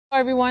Hello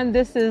everyone,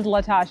 this is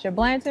Latasha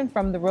Blanton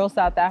from the Real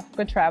South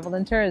Africa Travel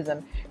and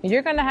Tourism. And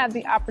you're going to have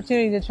the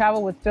opportunity to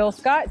travel with Phil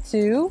Scott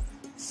to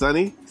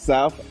sunny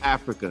South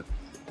Africa.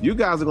 You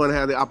guys are going to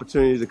have the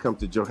opportunity to come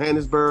to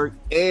Johannesburg,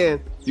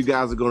 and you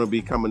guys are going to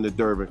be coming to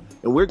Durban.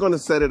 And we're going to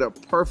set it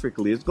up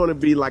perfectly. It's going to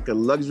be like a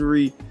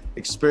luxury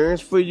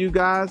experience for you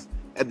guys.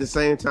 At the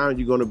same time,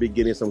 you're going to be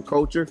getting some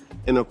culture.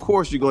 And of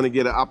course, you're going to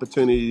get an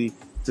opportunity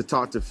to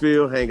talk to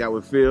Phil, hang out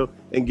with Phil,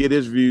 and get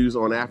his views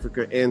on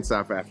Africa and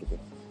South Africa.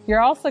 You're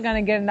also going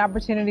to get an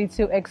opportunity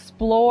to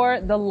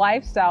explore the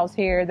lifestyles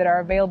here that are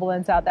available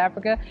in South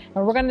Africa.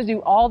 And we're going to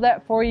do all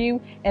that for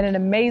you in an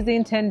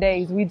amazing 10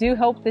 days. We do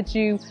hope that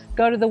you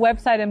go to the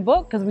website and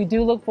book, because we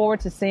do look forward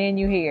to seeing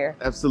you here.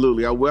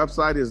 Absolutely. Our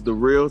website is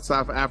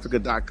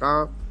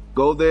therealsouthafrica.com.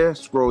 Go there,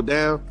 scroll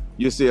down.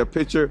 You'll see a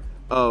picture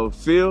of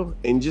Phil,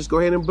 and just go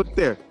ahead and book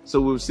there. So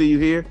we'll see you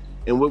here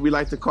in what we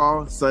like to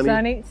call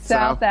sunny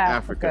South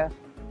Africa.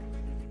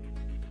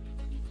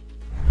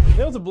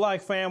 There was a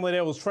black family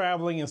that was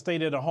traveling and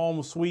stayed at a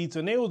Home2Suites,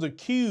 and they was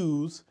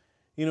accused,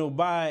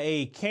 by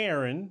a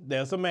Karen,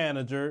 that's a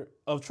manager,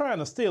 of trying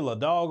to steal a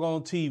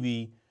doggone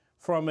TV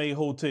from a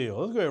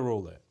hotel. Let's go ahead and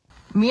roll that.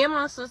 Me and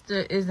my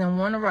sister is in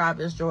Warner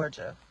Robins,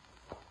 Georgia.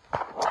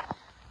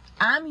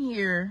 I'm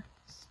here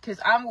because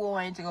I'm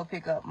going to go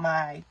pick up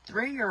my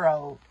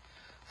 3-year-old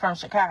from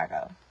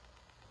Chicago.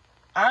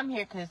 I'm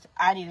here because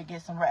I need to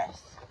get some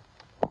rest.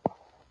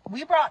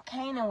 We brought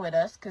Kanan with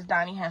us because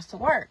Donnie has to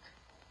work.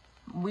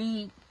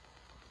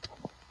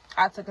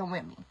 I took him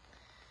with me.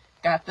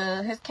 Got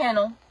his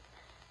kennel,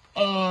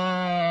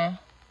 and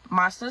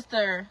my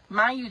sister,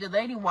 mind you, the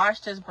lady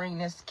watched us bring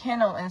this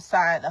kennel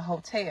inside the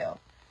hotel.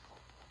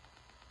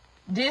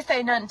 Didn't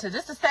say nothing to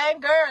this. The same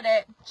girl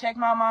that checked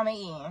my mama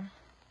in.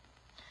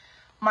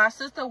 My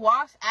sister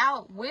walks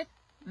out with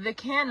the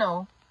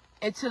kennel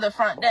into the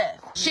front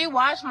desk. She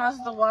watched my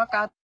sister walk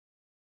out.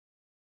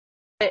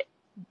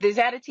 Is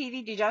that a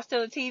TV? Did y'all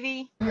steal a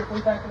TV? Here,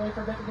 we back away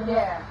for a bit again?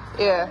 Yeah.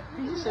 Yeah.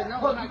 You should know.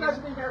 Look, you guys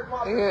have been here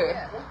at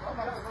Yeah.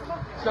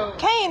 So,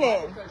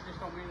 Kanan.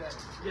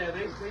 Yeah,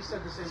 they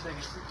said the same thing.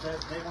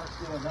 That they weren't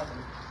stealing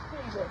nothing.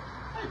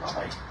 Hey,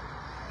 bye.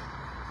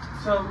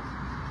 So,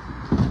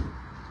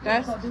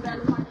 That's.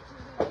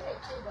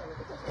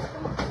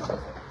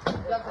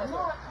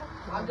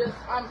 I'm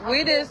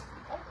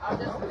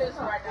just pissed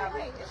right now.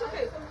 It's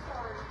okay.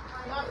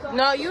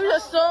 No, you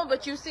assume,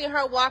 but you see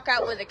her walk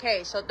out with a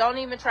cage, so don't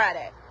even try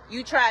that.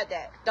 You tried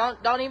that.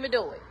 Don't even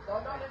do it.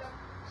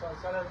 So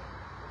instead of...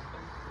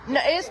 No,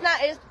 it's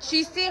not.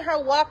 She see her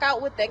walk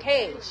out with the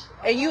cage,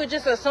 and you would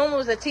just assume it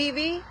was a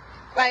TV.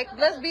 Like,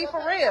 let's be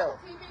for real.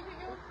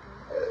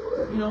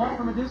 You know what?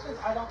 From a distance,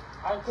 I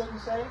couldn't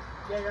say.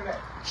 Yeah, you're right.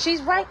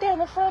 She's right there in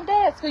the front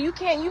desk. So you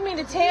mean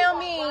to tell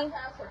me?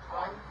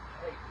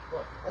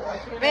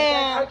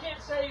 Man. I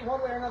can't say one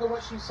way or another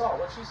what she saw.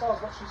 What she saw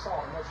is what she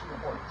saw and what she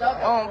reported. But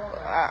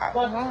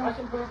I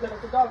can prove that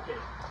it's a dog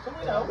cage. So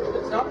we know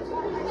it's not a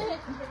TV.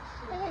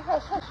 Hey,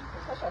 hush.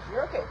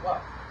 You're okay. Well,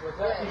 with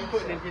that, he's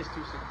putting in his 2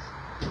 cents.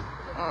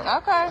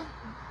 Okay.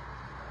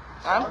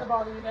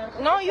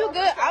 No, you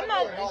good. I'm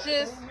not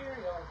just.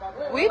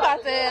 We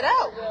about to head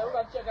out. Yeah, we're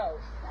about to check out.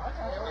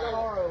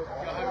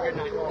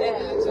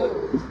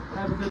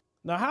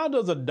 Now, how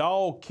does a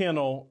dog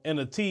kennel and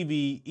a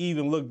TV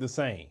even look the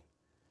same?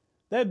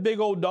 That big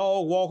old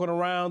dog walking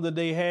around that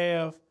they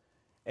have,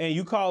 and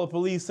you call the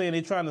police saying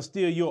they're trying to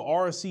steal your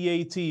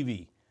RCA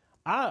TV.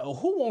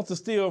 Who wants to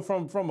steal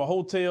from a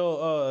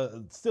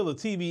hotel, steal a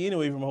TV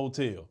anyway from a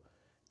hotel?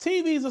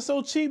 TVs are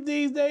so cheap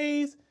these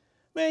days.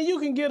 Man, you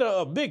can get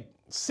a big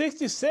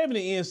 60,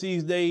 70 inch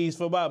these days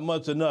for about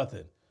much or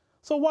nothing.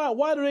 So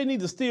why do they need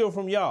to steal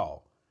from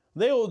y'all?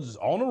 They were just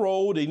on the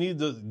road. They need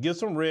to get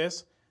some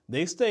rest.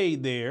 They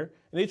stayed there,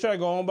 and they try to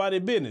go on by their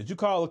business. You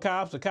call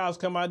the cops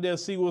come out there,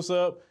 see what's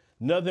up.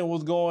 Nothing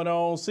was going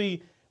on.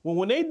 See,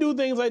 when they do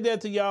things like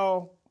that to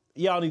y'all,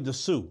 y'all need to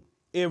sue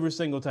every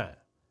single time.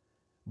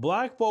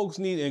 Black folks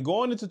need, and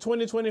going into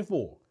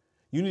 2024,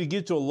 you need to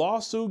get your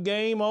lawsuit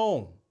game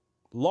on.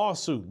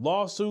 Lawsuit.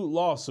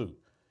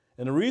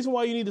 And the reason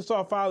why you need to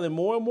start filing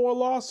more and more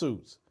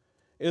lawsuits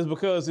is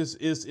because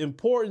it's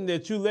important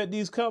that you let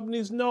these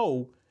companies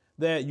know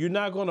that you're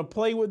not going to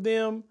play with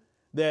them,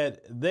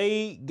 that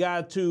they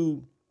got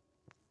to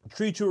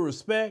treat you with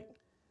respect.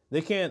 They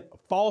can't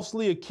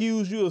falsely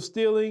accuse you of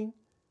stealing,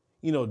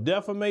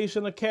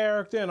 defamation of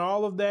character and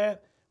all of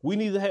that. We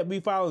need to be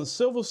filing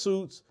civil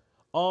suits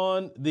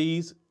on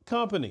these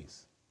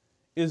companies.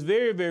 It's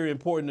very, very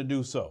important to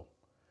do so.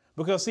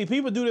 Because, see,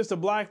 people do this to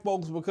black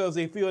folks because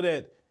they feel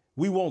that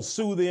we won't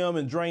sue them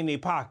and drain their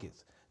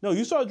pockets. No,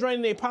 you start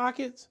draining their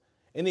pockets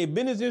and their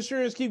business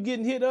insurance keep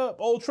getting hit up,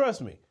 oh,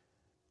 trust me,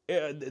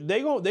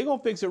 they gonna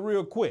fix it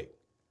real quick.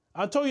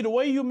 I told you the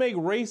way you make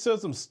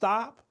racism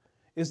stop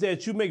is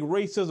that you make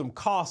racism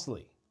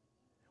costly.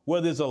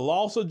 Whether it's a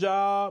loss of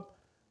job,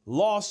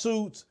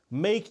 lawsuits,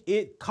 make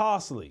it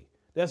costly.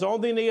 That's the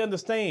only thing they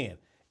understand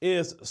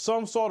is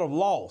some sort of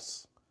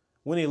loss.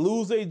 When they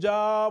lose their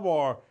job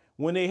or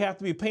when they have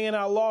to be paying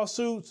out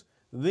lawsuits,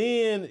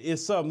 then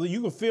it's something.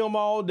 You can film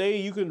all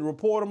day, you can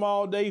report them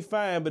all day,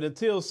 fine, but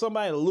until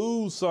somebody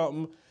lose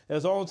something,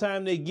 that's the only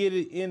time they get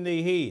it in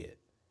their head.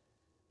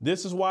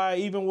 This is why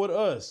even with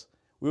us,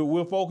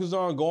 we're focused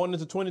on going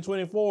into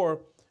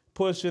 2024,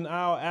 pushing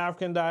our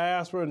African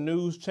Diaspora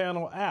News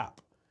Channel app.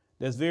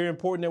 That's very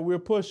important that we're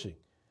pushing,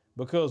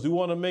 because we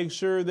want to make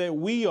sure that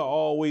we are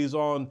always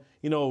on,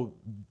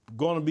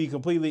 going to be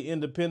completely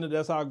independent.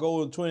 That's our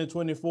goal in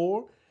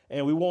 2024.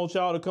 And we want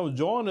y'all to come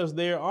join us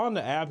there on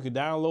the app. You can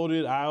download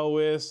it,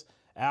 iOS,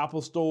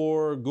 Apple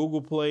Store,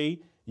 Google Play.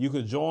 You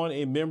can join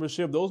a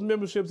membership. Those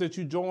memberships that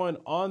you join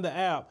on the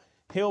app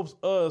helps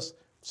us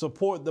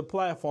support the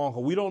platform,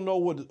 because we don't know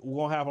what we're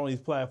going to have on these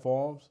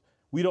platforms.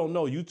 We don't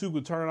know. YouTube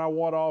could turn our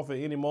water off at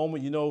any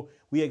moment.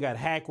 We had got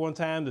hacked one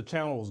time. The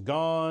channel was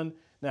gone.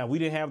 Now, we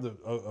didn't have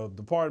the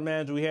department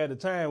manager we had at the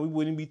time. We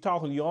wouldn't be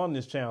talking to you on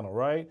this channel,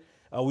 right?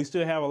 We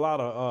still have a lot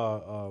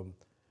of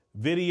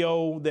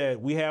video that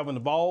we have in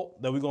the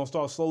vault that we're going to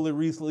start slowly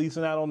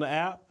releasing out on the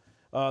app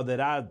that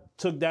I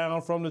took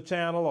down from the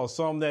channel, or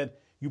some that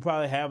you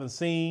probably haven't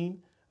seen.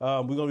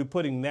 We're going to be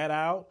putting that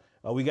out.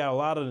 We got a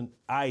lot of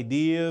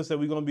ideas that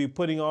we're going to be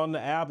putting on the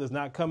app that's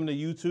not coming to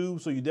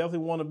YouTube, so you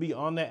definitely want to be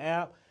on the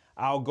app.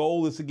 Our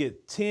goal is to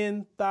get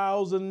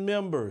 10,000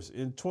 members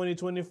in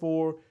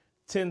 2024,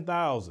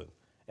 10,000.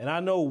 And I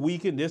know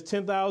there's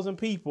 10,000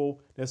 people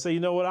that say, you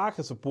know what, I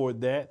can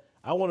support that.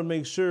 I want to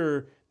make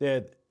sure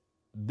that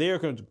they're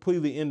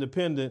completely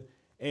independent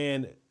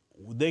and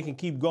they can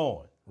keep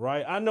going,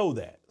 right? I know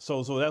that.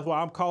 So that's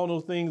why I'm calling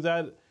those things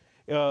out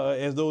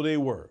as though they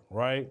were,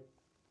 right?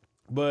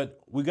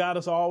 But we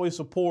got to always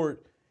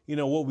support,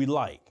 what we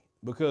like,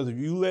 because if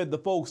you let the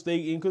folks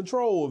stay in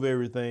control of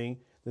everything,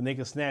 then they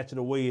can snatch it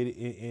away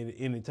at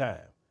any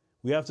time.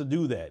 We have to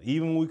do that.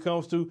 Even when it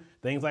comes to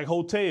things like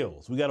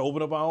hotels, we got to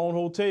open up our own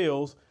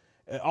hotels.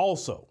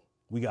 Also,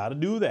 we got to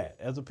do that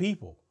as a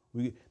people.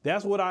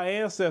 That's what our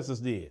ancestors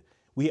did.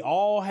 We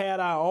all had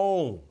our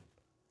own.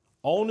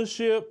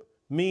 Ownership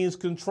means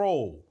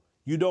control.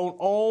 You don't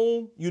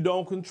own, you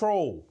don't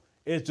control.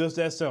 It's just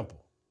that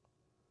simple.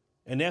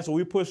 And that's what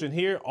we're pushing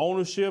here,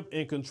 ownership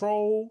and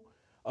control.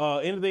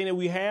 Anything that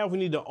we have, we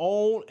need to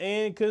own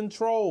and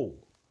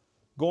control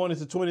going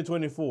into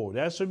 2024.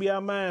 That should be our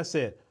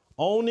mindset.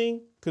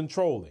 Owning,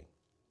 controlling.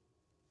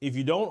 If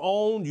you don't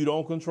own, you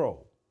don't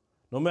control.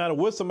 No matter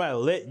what somebody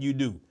let you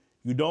do,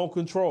 you don't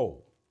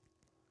control.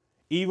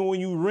 Even when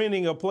you're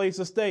renting a place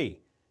to stay,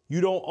 you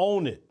don't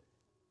own it.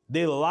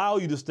 They allow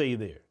you to stay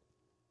there.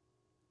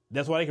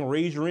 That's why they can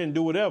raise your rent and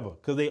do whatever,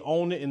 because they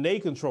own it and they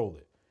control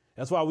it.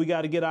 That's why we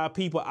got to get our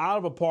people out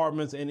of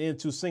apartments and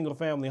into single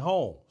family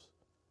homes,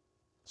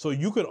 so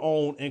you can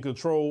own and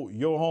control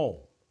your home.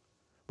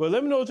 But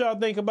let me know what y'all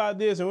think about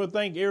this, and we'll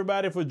thank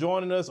everybody for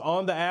joining us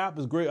on the app.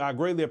 It's great. I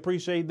greatly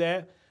appreciate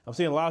that. I'm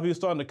seeing a lot of people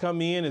starting to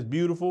come in. It's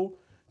beautiful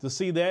to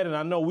see that, and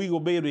I know we will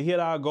be able to hit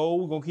our goal.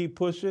 We're gonna keep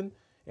pushing,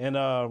 and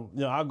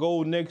our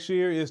goal next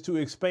year is to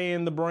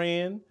expand the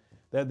brand.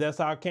 That's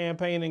our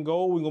campaign and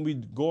goal. We're gonna be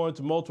going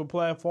to multiple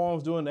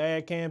platforms, doing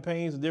ad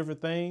campaigns and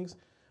different things,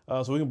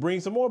 so we can bring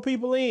some more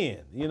people in.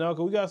 Because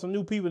we got some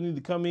new people that need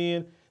to come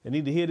in and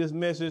need to hear this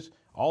message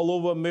all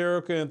over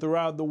America and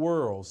throughout the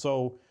world.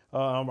 So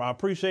I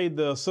appreciate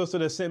the sister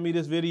that sent me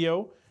this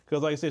video,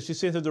 because like I said, she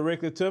sent it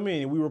directly to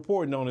me and we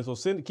reporting on it. So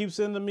keep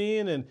sending them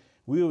in, and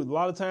we a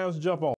lot of times jump on.